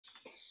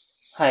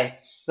Hi,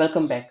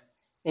 welcome back.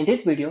 In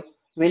this video,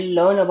 we'll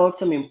learn about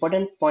some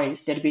important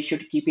points that we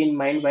should keep in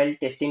mind while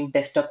testing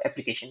desktop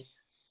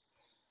applications.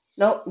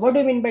 Now, what do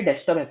you mean by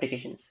desktop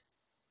applications?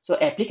 So,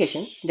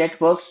 applications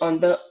that works on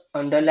the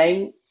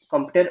underlying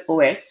computer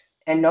OS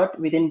and not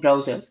within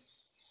browsers.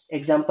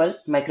 Example,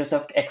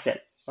 Microsoft Excel.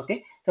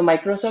 Okay, so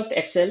Microsoft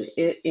Excel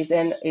is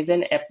an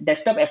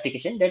desktop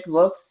application that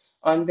works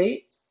on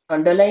the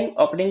underlying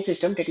operating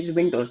system, that is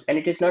Windows, and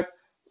it is not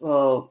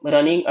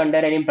running under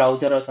any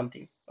browser or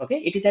something. Okay,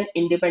 it is an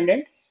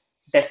independent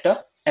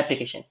desktop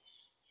application.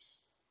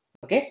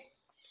 Okay,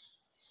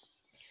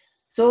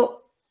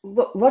 so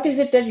what is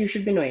it that you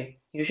should be knowing?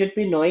 You should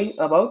be knowing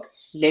about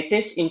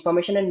latest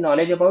information and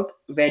knowledge about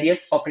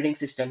various operating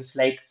systems.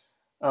 Like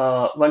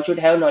one should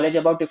have knowledge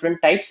about different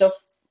types of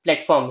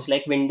platforms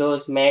like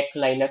Windows, Mac,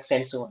 Linux,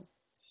 and so on.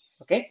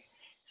 Okay,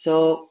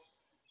 so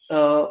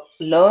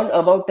learn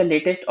about the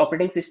latest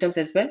operating systems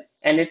as well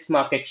and its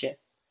market share.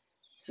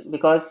 So,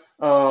 because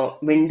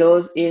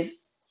Windows is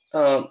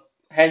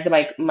has the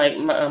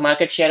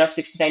market share of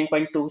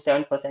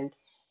 69.27%,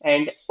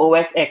 and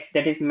OS X,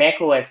 that is Mac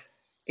OS,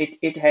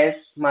 it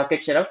has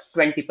market share of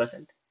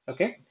 20%.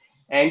 Okay,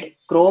 and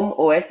Chrome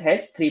OS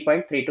has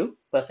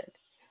 3.32%.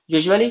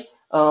 Usually,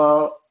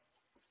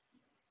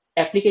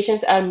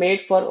 applications are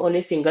made for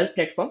only single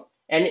platform,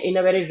 and in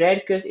a very rare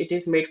case it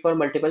is made for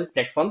multiple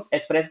platforms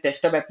as far as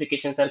desktop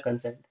applications are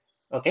concerned.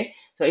 Okay,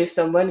 so if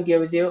someone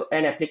gives you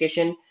an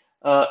application,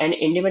 an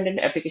independent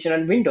application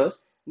on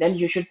Windows, then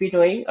you should be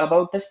knowing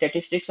about the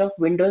statistics of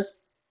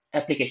Windows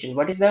application.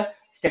 What is the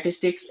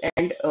statistics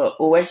and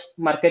OS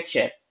market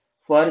share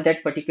for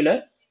that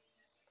particular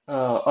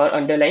or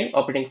underlying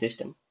operating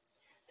system.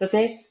 So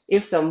say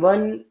if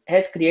someone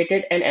has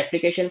created an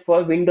application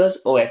for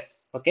Windows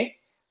OS, okay,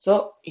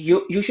 so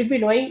you should be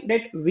knowing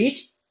that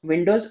which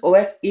Windows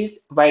OS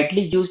is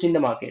widely used in the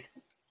market.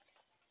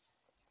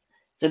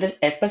 So this,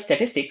 as per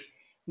statistics,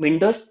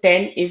 Windows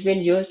 10 is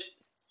being used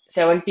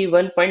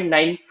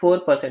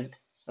 71.94%,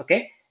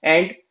 okay,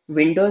 and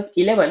Windows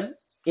 11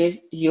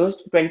 is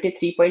used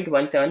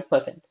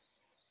 23.17%.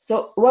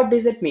 So what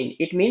does it mean?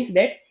 It means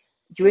that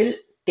you will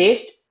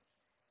taste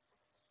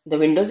the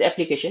Windows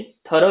application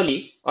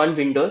thoroughly on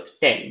Windows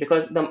 10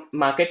 because the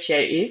market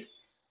share is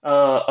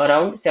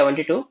around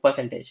 72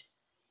 percentage.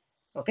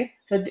 Okay,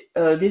 so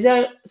these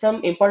are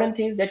some important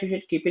things that you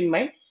should keep in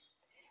mind.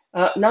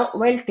 Now,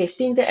 while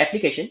testing the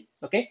application,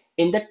 okay,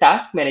 in the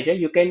task manager,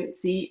 you can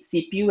see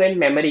CPU and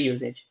memory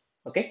usage.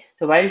 Okay,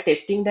 so while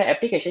testing the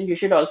application, you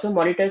should also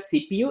monitor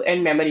CPU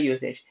and memory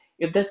usage.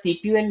 If the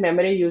CPU and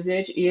memory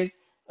usage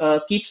is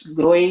keeps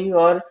growing,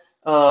 or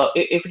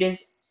if it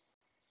is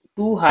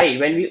too high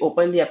when we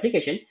open the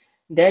application,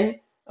 then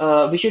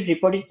we should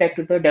report it back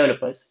to the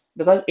developers,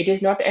 because it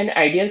is not an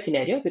ideal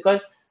scenario.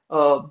 Because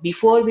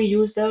before we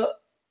use the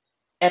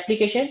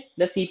application,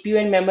 the CPU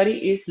and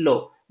memory is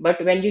low, but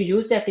when you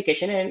use the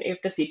application and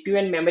if the CPU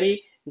and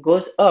memory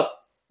goes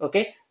up,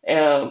 okay,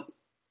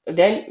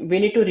 then we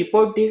need to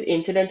report this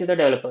incident to the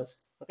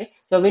developers. Okay,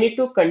 so we need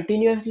to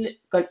continuously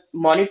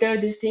monitor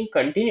this thing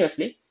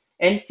continuously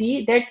and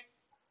see that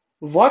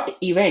what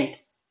event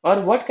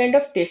or what kind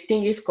of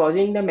testing is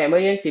causing the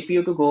memory and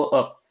CPU to go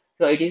up.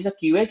 So it is the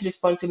QA's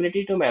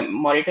responsibility to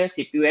monitor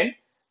CPU and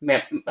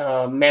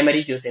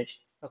memory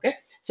usage. Okay,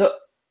 so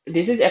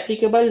this is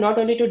applicable not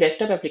only to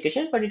desktop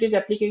application, but it is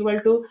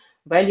applicable to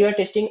while you are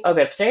testing a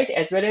website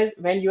as well as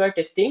when you are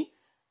testing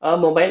a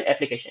mobile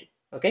application.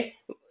 Okay,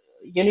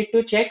 you need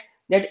to check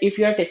that if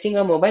you are testing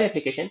a mobile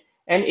application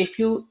and if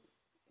you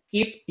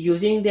keep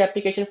using the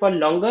application for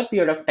longer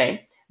period of time,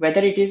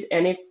 whether it is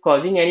any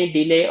causing any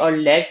delay or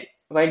lags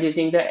while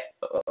using the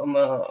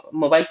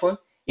mobile phone.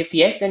 If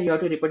yes, then you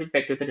have to report it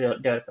back to the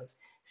developers.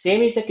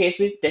 Same is the case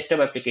with desktop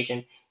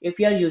application. If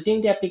you are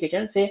using the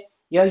application, say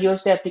you have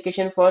used the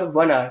application for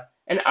 1 hour,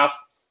 and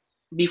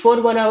before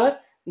 1 hour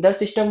the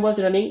system was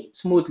running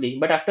smoothly,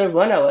 but after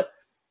 1 hour,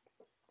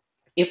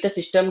 if the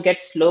system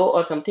gets slow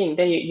or something,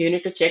 then you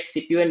need to check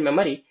CPU and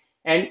memory,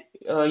 and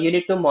you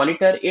need to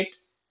monitor it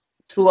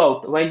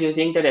throughout while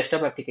using the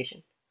desktop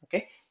application.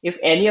 Okay, if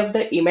any of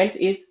the events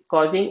is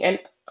causing an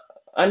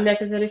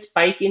unnecessary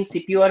spike in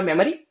CPU or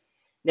memory,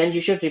 then you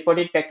should report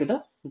it back to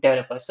the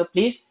developers. So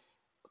please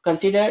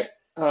consider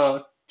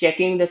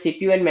checking the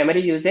CPU and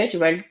memory usage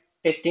while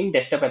testing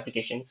desktop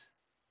applications.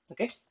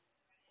 Okay,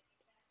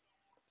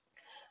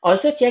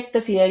 also check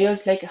the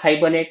scenarios like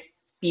Hibernate,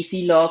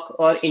 PC lock,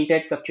 or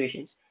internet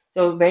fluctuations.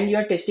 So when you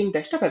are testing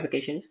desktop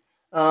applications,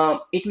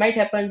 it might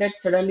happen that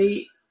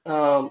suddenly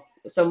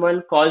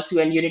someone calls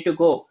you and you need to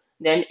go.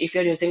 Then if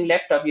you're using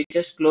laptop, you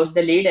just close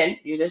the lid and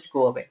you just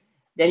go away.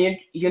 Then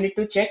you need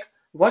to check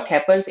what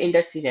happens in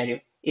that scenario.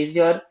 Is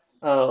your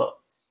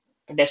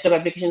desktop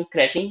application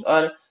crashing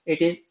or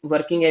it is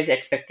working as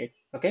expected?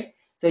 Okay,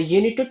 so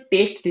you need to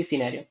test this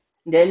scenario.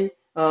 Then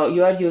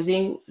you are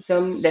using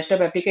some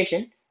desktop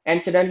application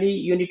and suddenly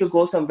you need to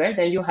go somewhere,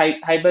 then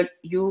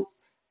you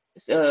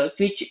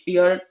switch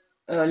your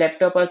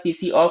laptop or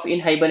PC off in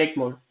hibernate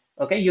mode.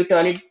 Okay, you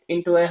turn it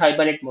into a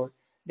hibernate mode.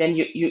 Then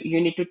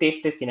you need to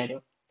test this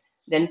scenario.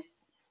 Then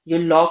you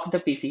lock the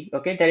PC.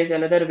 Okay, there is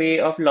another way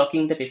of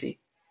locking the PC.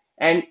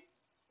 And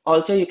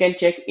also you can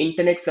check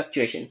internet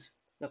fluctuations,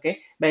 okay,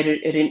 by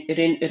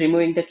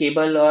removing the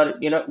cable, or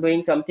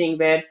doing something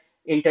where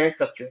internet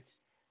fluctuates.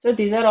 So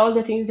these are all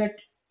the things that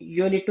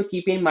you need to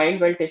keep in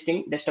mind while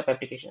testing desktop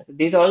applications.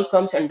 This all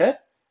comes under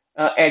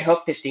ad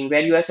hoc testing,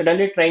 where you are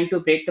suddenly trying to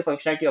break the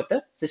functionality of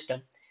the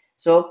system.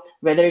 So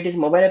whether it is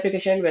mobile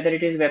application, whether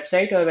it is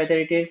website, or whether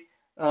it is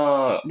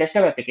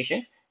desktop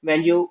applications,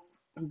 when you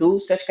do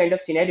such kind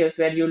of scenarios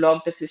where you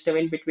lock the system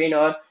in between,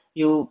 or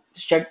you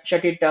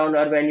shut it down,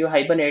 or when you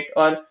hibernate,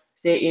 or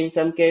say in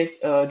some case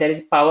there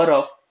is power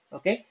off,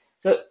 okay,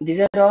 so these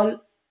are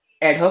all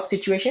ad hoc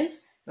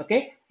situations,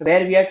 okay,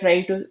 where we are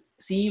trying to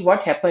see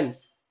what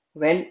happens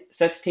when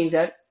such things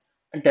are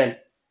done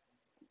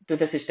to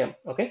the system.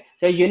 Okay,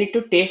 so you need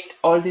to test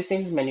all these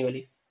things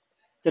manually.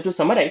 So to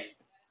summarize,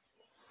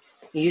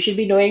 you should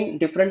be knowing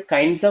different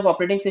kinds of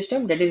operating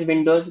system, that is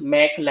Windows,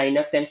 Mac,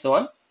 Linux, and so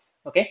on.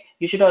 Okay,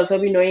 you should also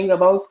be knowing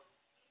about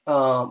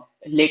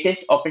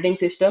latest operating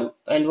system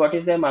and what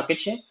is their market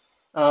share.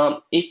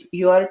 If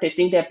you are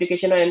testing the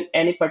application on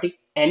any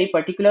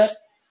particular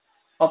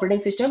operating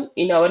system,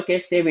 in our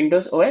case say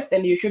Windows OS,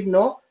 then you should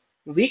know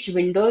which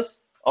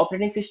Windows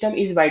operating system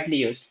is widely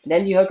used.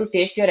 Then you have to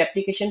test your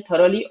application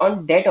thoroughly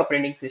on that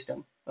operating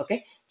system.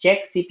 Okay,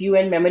 check CPU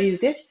and memory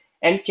usage,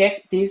 and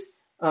check these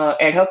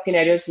ad hoc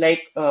scenarios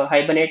like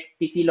Hibernate,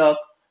 PC lock,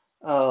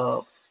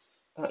 uh,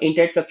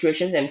 internet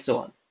fluctuations, and so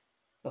on.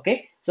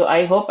 Okay, so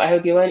I hope I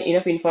have given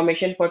enough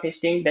information for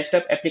testing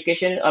desktop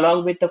application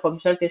along with the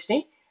functional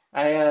testing.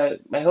 I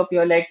hope you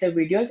all like the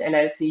videos, and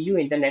I'll see you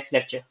in the next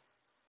lecture.